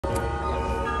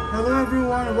Hello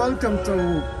everyone, welcome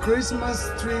to Christmas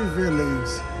Tree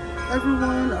Village.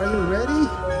 Everyone, are you ready?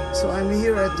 So I'm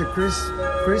here at the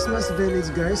Christmas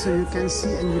Village, guys, so you can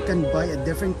see and you can buy a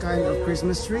different kind of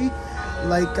Christmas tree,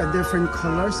 like a different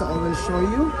color, so I will show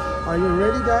you. Are you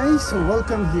ready, guys? So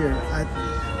welcome here at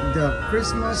the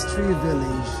Christmas Tree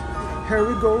Village. Here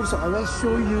we go, so I will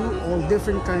show you all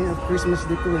different kind of Christmas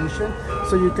decoration,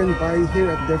 so you can buy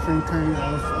here at different kind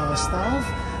of stuff,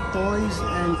 toys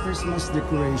and Christmas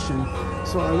decoration.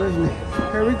 So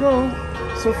here we go.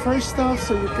 So first off,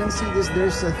 so you can see this,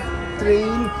 there's a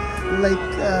train, like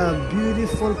a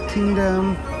beautiful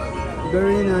kingdom,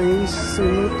 very nice, so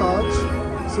no touch.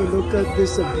 So look at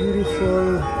this, a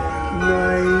beautiful,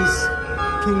 nice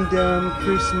kingdom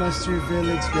Christmas tree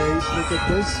village, guys. Look at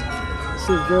this.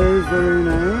 So very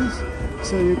nice.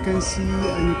 So you can see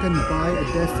and you can buy a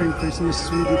different Christmas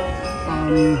tree.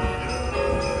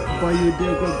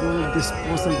 Biodegradable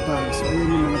disposal bags. So ayan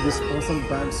yung mga disposal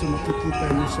bags. So makikita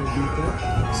nyo siya dito.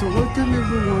 So welcome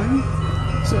everyone.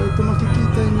 So ito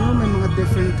makikita nyo, may mga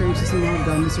different kinds sa mga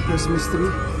gamit sa Christmas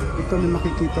tree. Ito may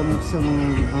makikita mo sa mga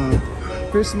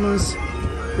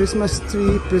Christmas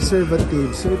tree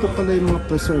preservative. So ito pala yung mga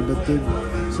preservative.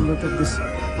 So look at this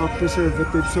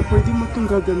preservative. So pwede mo itong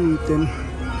gagamitin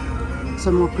sa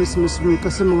mga Christmas tree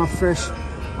kasi mga fresh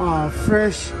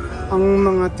ang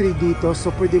mga tree dito,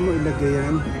 so pwede mo ilagay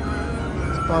yan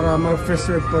para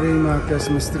ma-preserve pa rin mga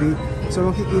Christmas tree.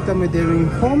 So makikita mo din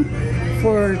home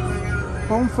for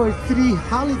 3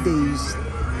 holidays.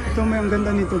 Ito may ang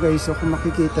ganda nito, guys. So kung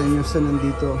makikita nyo sa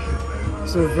nandito,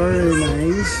 so very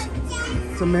nice.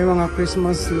 So may mga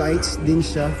Christmas lights din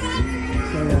siya.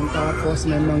 So ayan, tapos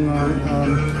may mga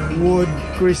wood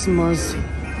Christmas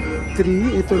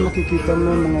tree. Ito makikita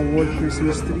mo mga wood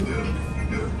Christmas tree.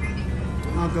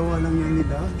 Gawa lang yan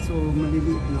nila, so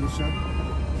maliliit lang siya,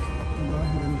 diba?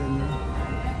 Ganda niya.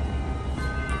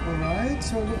 Alright,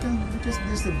 so look at this,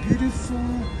 a beautiful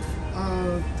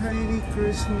tiny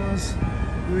Christmas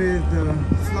with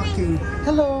flocking.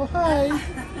 Hello, hi.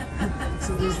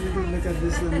 So this, look at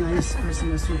this, a nice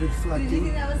Christmas with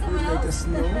flocking, with like a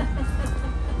snow.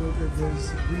 Look at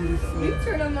this, beautiful. You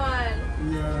turn them on.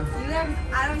 Yeah. You have,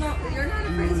 I don't know, you're not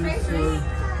afraid of strangers.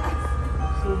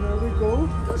 So there we go.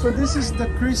 So this is the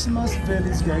Christmas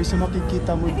village, guys. So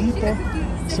makikita mo dito.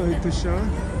 So ito siya.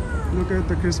 Look at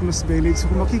the Christmas village. So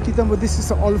kung makikita mo, this is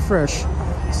all fresh.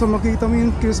 So makikita mo yung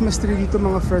Christmas tree dito,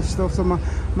 mga fresh stuff. So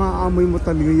maaamoy mo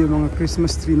talaga yung mga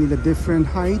Christmas tree nila. Different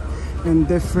height and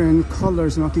different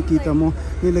colors. Makikita mo,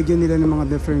 nilagyan nila ng mga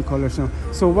different colors.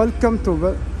 So welcome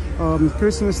to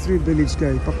Christmas tree village,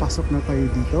 guys. Papasok na tayo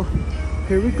dito.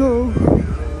 Here we go.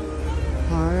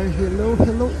 Hi, hello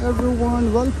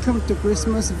everyone, welcome to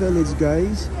Christmas Village,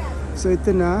 guys. So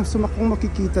ito na, so kung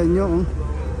makikita nyo,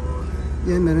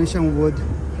 yan, meron siyang wood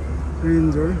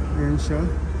render, ayan siya.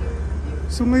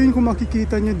 So ngayon kung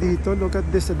makikita nyo dito, look at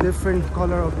this, a different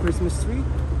color of Christmas tree.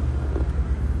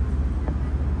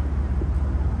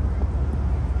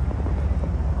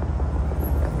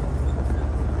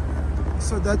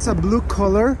 So that's a blue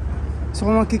color. So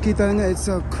kung makikita nyo, it's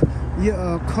a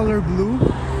color blue.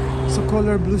 So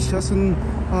color blue siya. So,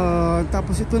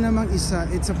 tapos ito namang isa,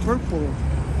 it's a purple.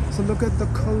 So look at the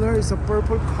color, it's a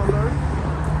purple color.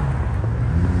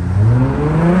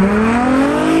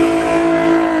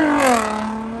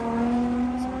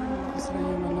 Sorry,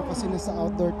 yung kasi nasa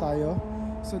outdoor tayo.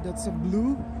 So that's a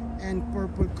blue and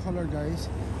purple color, guys.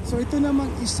 So ito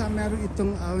namang isa, meron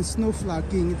itong snow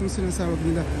flocking. Itong sinasawag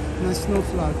nila na snow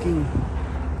flocking.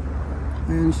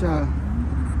 Ayan siya.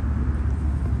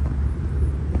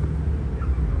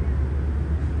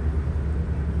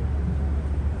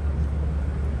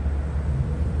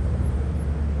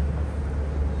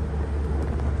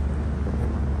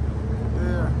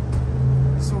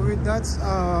 That's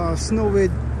snow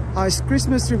with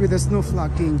Christmas tree with a snow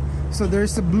flocking. So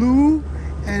there's a blue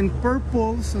and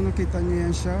purple. So nakita nyo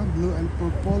yan siya, blue and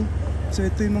purple. So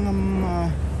ito yung mga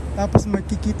tapos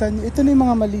makikita nyo, ito na yung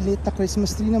mga maliliit na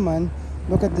Christmas tree naman.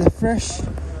 Look at the fresh,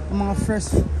 mga fresh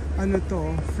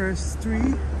fresh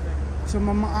tree. So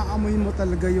maaamoy mo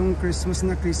talaga yung Christmas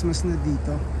na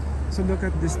dito. So look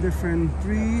at this different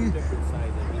tree,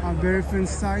 very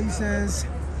different sizes.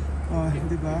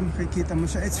 Diba? Makikita mo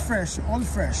siya. It's fresh. All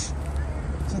fresh.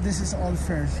 So this is all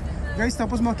fresh. Guys,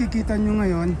 tapos makikita nyo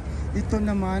ngayon, ito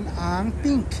naman ang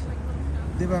pink.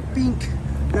 Diba? Pink.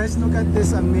 Guys, look at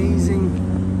this amazing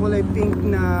kulay pink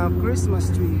na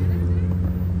Christmas tree.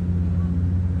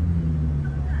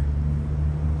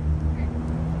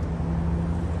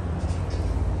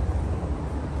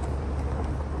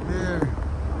 There.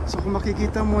 So kung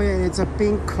makikita mo yan, it's a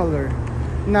pink color.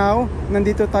 Now,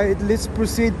 nandito tayo. Let's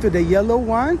proceed to the yellow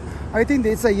one. I think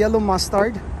it's a yellow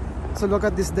mustard. So look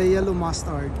at this, the yellow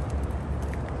mustard.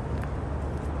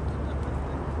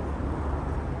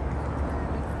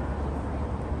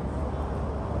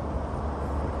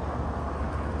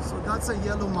 So that's a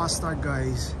yellow mustard,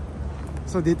 guys.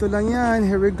 So dito lang yan.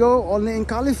 Here we go. Only in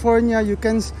California, you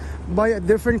can buy a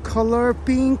different color.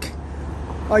 Pink,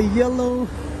 a yellow,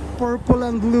 purple,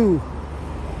 and blue.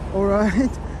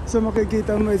 Alright? So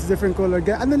makikita mo, it's different color.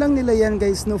 Ano lang nila yan,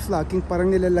 guys? No flocking.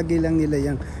 Parang nilalagay lang nila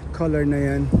yung color na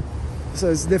yan. So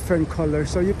it's different color.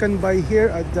 So you can buy here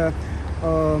at the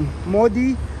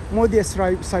Modi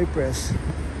Cypress.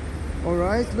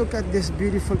 Alright? Look at these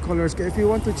beautiful colors. If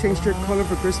you want to change your color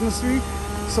for Christmas tree,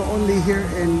 so only here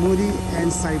in Moody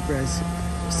and Cypress.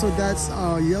 So that's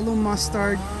yellow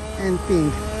mustard and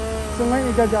pink. So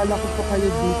ngayon igagala ko po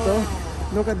kayo dito.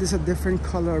 Look at this, a different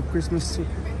color of Christmas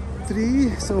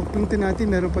tree. So pintin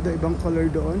natin, meron pa daw ibang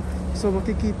color doon. So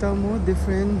makikita mo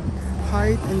different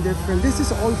height and different. This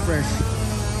is all fresh.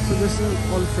 So this is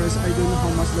all fresh. I don't know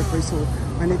how much the price, so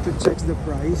I need to check the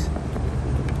price.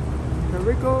 There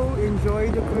we go.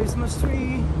 Enjoy the Christmas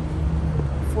tree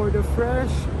for the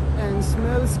fresh and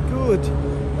smells good.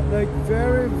 Like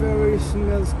very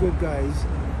smells good, guys.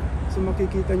 So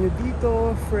makikita nyo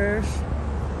dito, fresh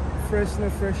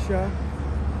na fresh siya.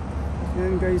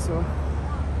 Yan, guys, oh.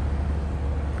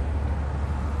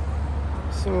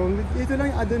 So ito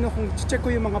lang, I don't know kung check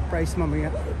ko yung mga price mamaya.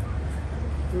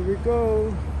 Here we go.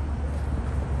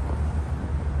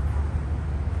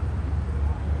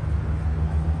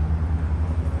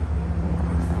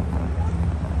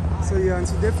 So yan,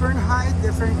 so different height,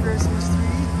 different Christmas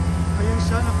tree. Ayun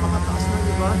siya, napakataas ng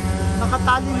iba.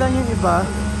 Nakatali lang yung iba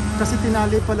kasi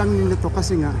tinali pa lang nila to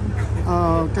kasi nga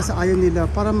kasi ayaw nila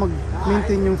para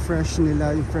mag-maintain yung fresh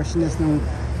nila, yung freshness ng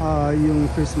yung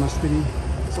Christmas tree.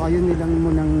 So ayaw nilang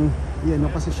mo ng yan,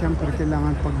 kasi syempre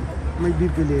kailangan pag may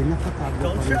bibili,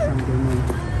 nakatago pa rin siyang ganun.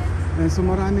 And so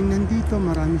maraming nandito,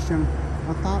 marami siyang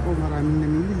tao, maraming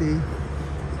namimili.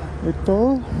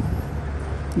 Ito,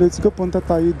 let's go, punta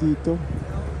tayo dito.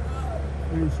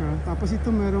 Ayun siya. Tapos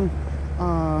ito merong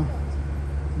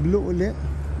blue ulit.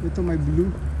 Ito may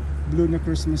blue na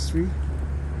Christmas tree.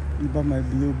 Iba may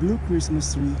blue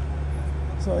Christmas tree.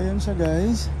 So ayan siya,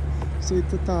 guys. So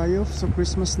ito tayo, so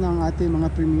Christmas na ang ating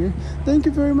mga premiere. Thank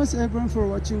you very much everyone for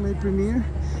watching my premiere.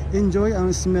 Enjoy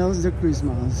ang smells the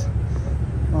Christmas.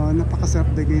 Napakasarap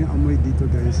dagay ng amoy dito,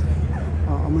 guys.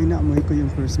 Amoy na amoy ko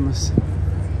yung Christmas.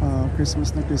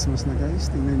 Christmas na, guys.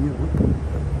 Tingnan nyo.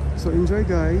 So enjoy,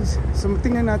 guys. So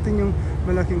tingnan natin yung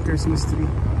malaking Christmas tree.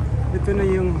 Ito na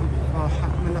yung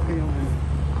malaki yung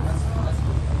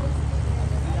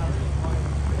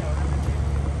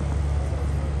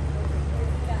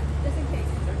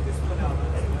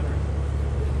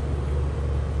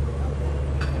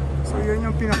yan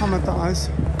yung pinakamataas,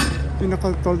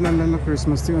 pinaka-tall na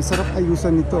Christmas tree. Ang sarap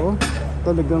ayusan nito, oh.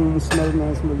 Talagang smell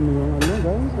mo yung ano,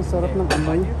 guys. Ang sarap ng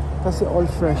amoy kasi all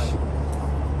fresh.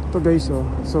 Ito, guys, oh.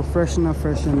 So fresh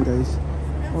yan, guys.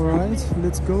 Alright,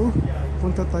 let's go.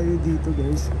 Punta tayo dito,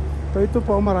 guys. Pero ito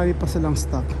po, marami pa silang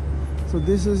stock. So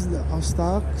this is the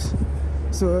stocks.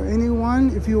 So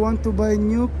anyone, if you want to buy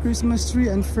new Christmas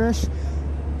tree and fresh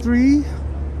tree,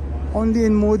 only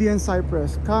in Modi and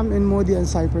Cypress. Come in Modi and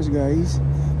Cypress, guys.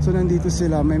 So nandito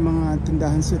sila, may mga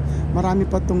tindahan sila. Marami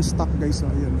pa tong stock, guys. So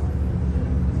ayun.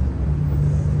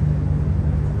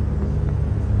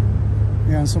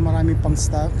 Yan, so marami pang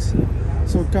stocks.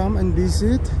 So come and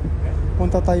visit.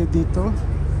 Punta tayo dito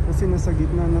kasi nasa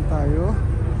gitna na tayo.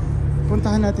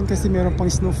 Puntahan natin kasi meron pang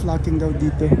snow flocking daw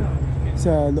dito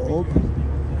sa loob.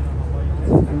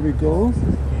 Here we go.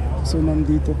 So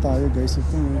nandito tayo, guys. So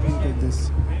look at this.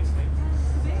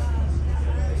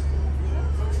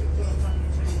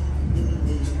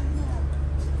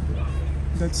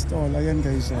 That's all. Ayan,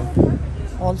 guys,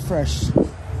 all fresh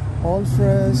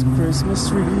Christmas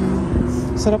tree.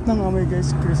 Sarap ng amoy,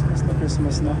 guys.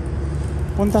 Christmas na.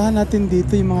 Puntahan natin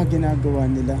dito yung mga ginagawa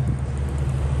nila.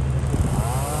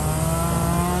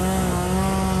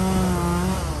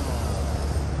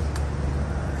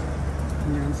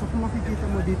 Ayan. So kung makikita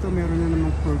mo dito, meron na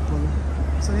namang purple.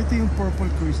 So ito yung purple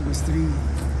Christmas tree.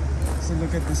 So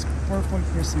look at this purple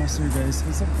Christmas tree, guys.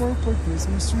 It's a purple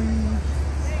Christmas tree.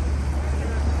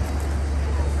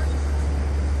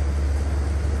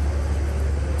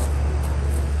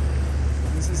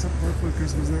 Is a purple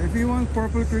Christmas tree. If you want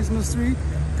purple Christmas tree,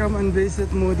 come and visit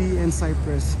Modi and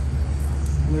Cypress.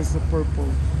 There's a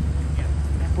purple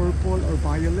or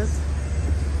violet.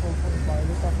 Purple,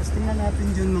 violet. Tapos tingnan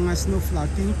natin dyan mga snow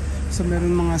flocking. So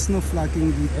meron mga snow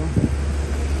flocking dito.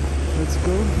 Let's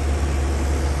go.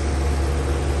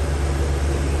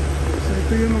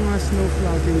 ito yung mga snow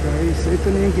flagging guys. So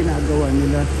ito na yung ginagawa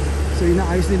nila. So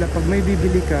inaayos nila. Pag may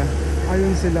bibili ka,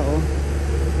 ayun sila oh.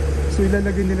 So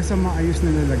ilalagay nila sa maayos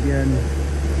na lalagyan.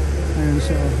 Ayun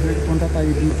siya. Punta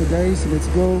tayo dito guys. Let's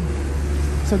go.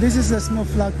 So this is the snow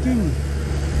flagging.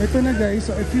 Ito na guys.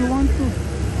 So if you want to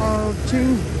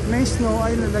change, may snow,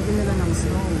 ay lalagyan nila ng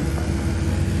snow.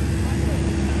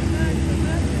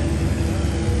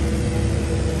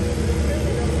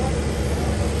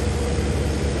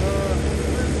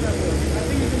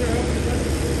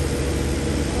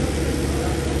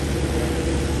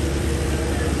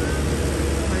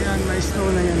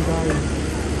 Snow na yan guys.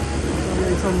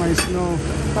 So may snow.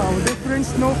 Different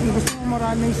snow. Kung gusto mo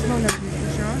maraming snow, nandito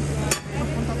siya.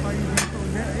 Punta tayo dito.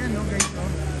 Ayan no guys.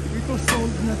 Dito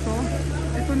sold na to.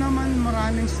 Ito naman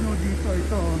maraming snow dito.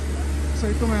 Ito. So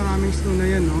ito maraming snow na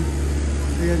yan no.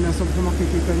 Ayan na. So kung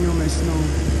makikita nyo may snow.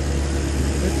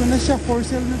 Ito na siya. For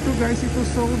sale na to guys. Ito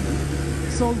sold.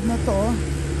 Sold na to.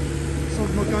 So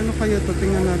magkano kaya to?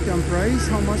 Tingnan natin ang price.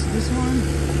 How much this one?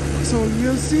 So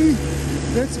you'll see.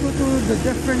 Let's go to the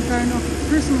different kind of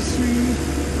Christmas tree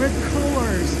with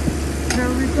colors. Here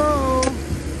we go.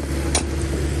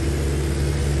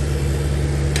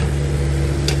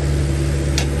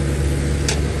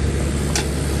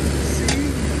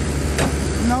 See?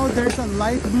 Now there's a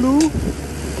light blue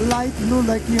like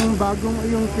yung bagong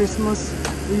yung Christmas,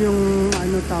 yung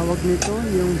ano tawag nito,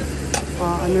 yung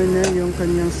ano na yung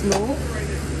kanyang snow.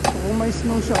 So, kung may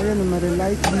snow siya, ayan, may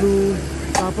light blue.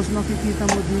 Tapos makikita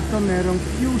mo dito merong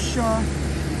fuchsia,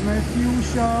 may pink,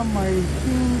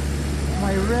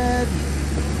 may red.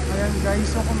 Ayan guys,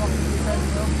 so kung makikita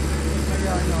nyo,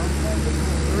 ayan no,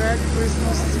 red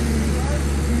Christmas tree,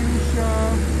 fuchsia,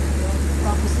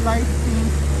 tapos light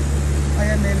pink.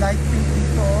 Ayan, may light pink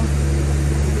dito.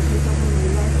 Makikita mo may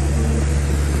light pink.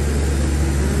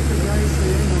 Ito guys,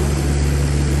 ayan no,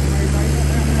 may light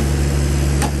pink.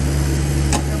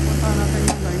 Ayan, punta natin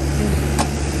yung light pink.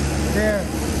 There.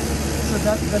 So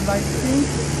that's the light pink,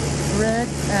 red,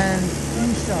 and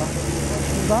fuchsia.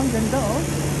 Diba? Ang ganda oh.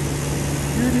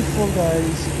 Beautiful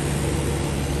guys.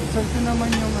 So ito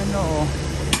naman yung ano oh,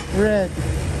 red.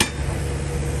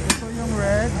 Ito yung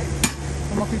red.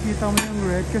 Kung makikita mo yung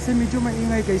red. Kasi medyo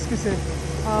maingay guys. Kasi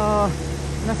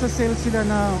nasa sale sila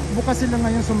na bukas sila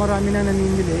ngayon, so marami na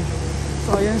namimili.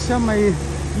 So ayan siya, may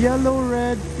yellow,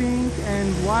 red, pink,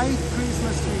 and white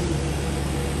Christmas tree.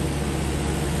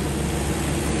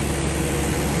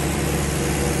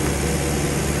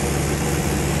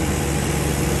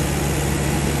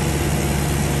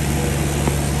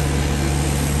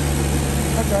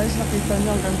 Guys, nakita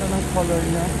nyo ang ganda ng color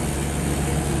niya.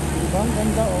 Diba? Ang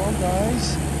ganda oh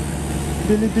guys.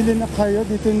 Bili-bili na kayo.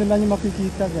 Dito nila nyo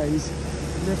makikita guys.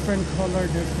 Different color,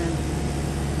 different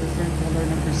color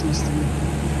ng Christmas tree.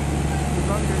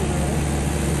 Diba? Ang ganda oh.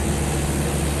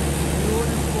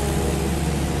 Beautiful.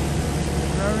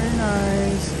 Very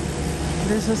nice.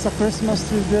 This is a Christmas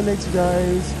tree village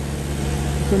guys.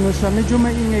 Ito na siya. Medyo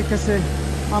maingay kasi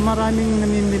maraming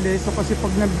namimili. So kasi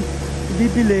pag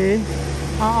bibili,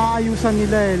 aayusan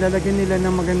nila lalagyan nila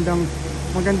ng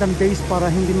magandang base para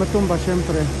hindi matumba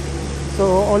syempre. So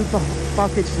all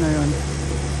package na yon.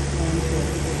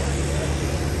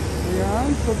 Ayan,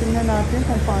 so tingnan natin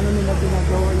kung paano nila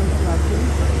ginagawa yung flatting.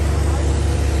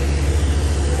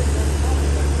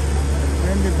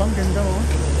 Ayan, diba ang ganda oh.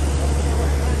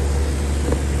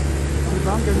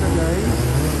 Diba ang ganda guys.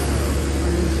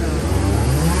 Ayan siya.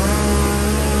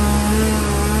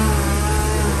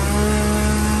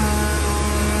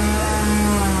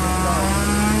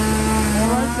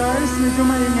 Guys, medyo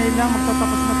maingay lang,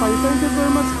 magtatapos na tayo. Thank you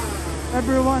very much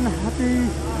everyone. Happy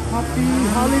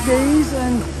holidays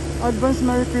and advance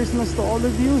Merry Christmas to all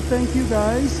of you. Thank you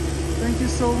guys. Thank you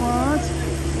so much.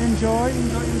 Enjoy.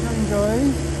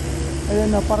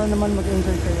 Ayan na, para naman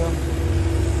mag-enjoy kayo.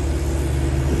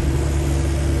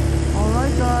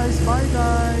 Alright guys, bye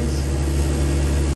guys.